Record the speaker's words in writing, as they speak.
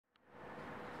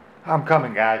I'm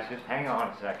coming, guys. Just hang on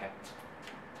a second.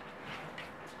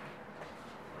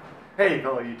 Hey,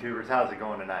 fellow YouTubers, how's it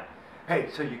going tonight? Hey,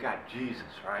 so you got Jesus,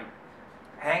 right?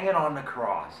 Hanging on the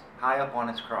cross, high up on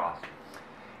his cross.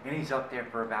 And he's up there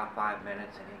for about 5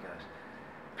 minutes, and he goes,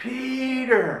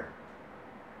 Peter!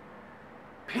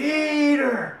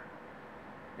 Peter!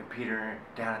 And Peter,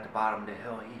 down at the bottom of the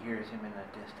hill, he hears him in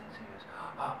the distance. He goes,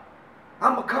 oh,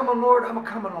 I'm a-coming, Lord, I'm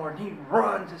a-coming, Lord. And he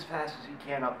runs as fast as he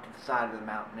can up to the side of the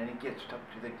mountain, and he gets up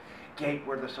to the gate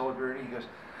where the soldier, and he goes,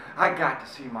 I got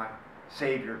to see my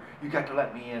Savior. You got to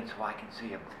let me in so I can see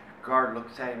him. Guard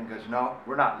looks at him and goes, no,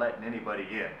 we're not letting anybody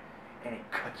in. And he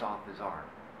cuts off his arm.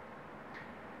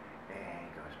 And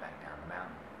he goes back down the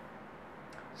mountain.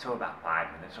 So about 5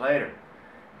 minutes later,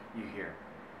 you hear,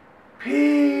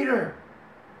 Peter!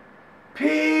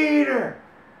 Peter!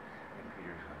 And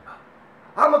Peter's going,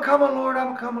 I'm a-coming, Lord,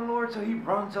 I'm a-coming, Lord. So he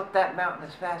runs up that mountain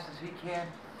as fast as he can.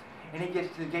 And he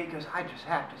gets to the gate and goes, I just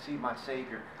have to see my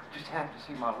Savior. I just have to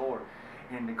see my Lord.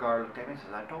 And the guard looked at me and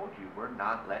says, I told you, we're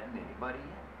not letting anybody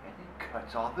in. And he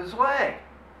cuts off his leg.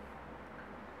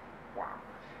 Wow.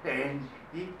 And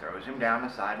he throws him down the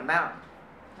side of the mountain.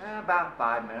 And about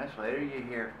 5 minutes later, you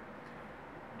hear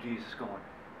Jesus going,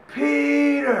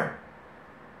 Peter!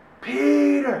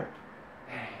 Peter!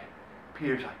 And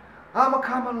Peter's like, I'm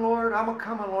a-coming, Lord, I'm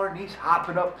a-coming, Lord. And he's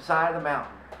hopping up the side of the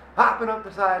mountain. Hopping up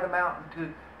the side of the mountain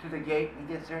to the gate. And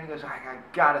he gets there and he goes, I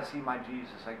got to see my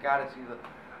Jesus. I got to see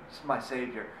my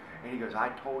Savior. And he goes, I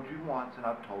told you once and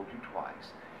I've told you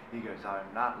twice. He goes,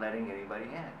 I'm not letting anybody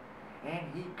in.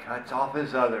 And he cuts off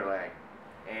his other leg.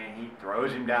 And he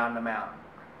throws him down the mountain.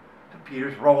 So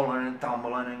Peter's rolling and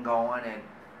tumbling and going. And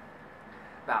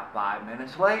about 5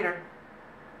 minutes later,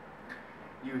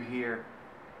 you hear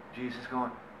Jesus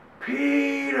going,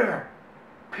 Peter!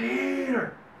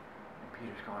 Peter! And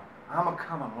Peter's going, I'm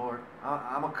a-coming, Lord.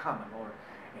 I'm a-coming, Lord.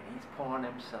 And he's pulling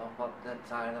himself up that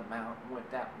side of the mountain with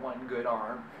that one good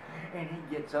arm. And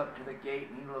he gets up to the gate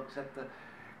and he looks at the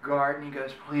guard and he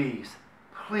goes, please,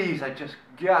 please, I just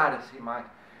got to see my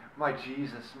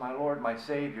Jesus, my Lord, my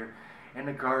Savior. And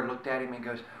the guard looked at him and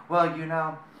goes, well, you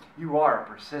know, you are a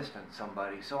persistent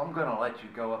somebody, so I'm going to let you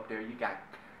go up there. You got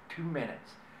 2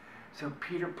 minutes. So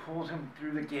Peter pulls him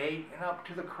through the gate and up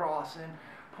to the cross and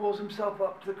pulls himself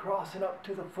up to the cross and up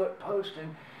to the foot post,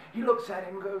 and he looks at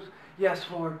him and goes, yes,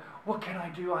 Lord, what can I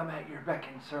do? I'm at your beck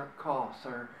and call,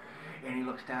 sir. And he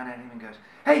looks down at him and goes,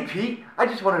 hey, Pete, I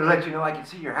just wanted to let you know I can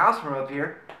see your house from up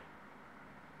here.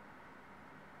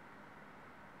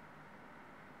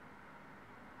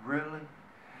 Really?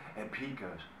 And Pete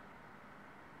goes,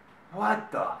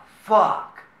 what the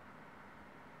fuck?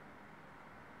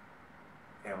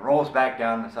 And rolls back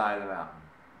down the side of the mountain.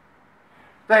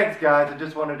 Thanks, guys. I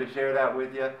just wanted to share that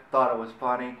with you. Thought it was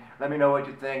funny. Let me know what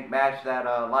you think. Mash that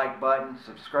like button.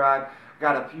 Subscribe.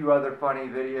 Got a few other funny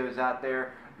videos out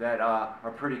there that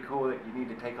are pretty cool that you need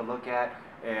to take a look at.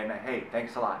 And hey,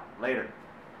 thanks a lot. Later.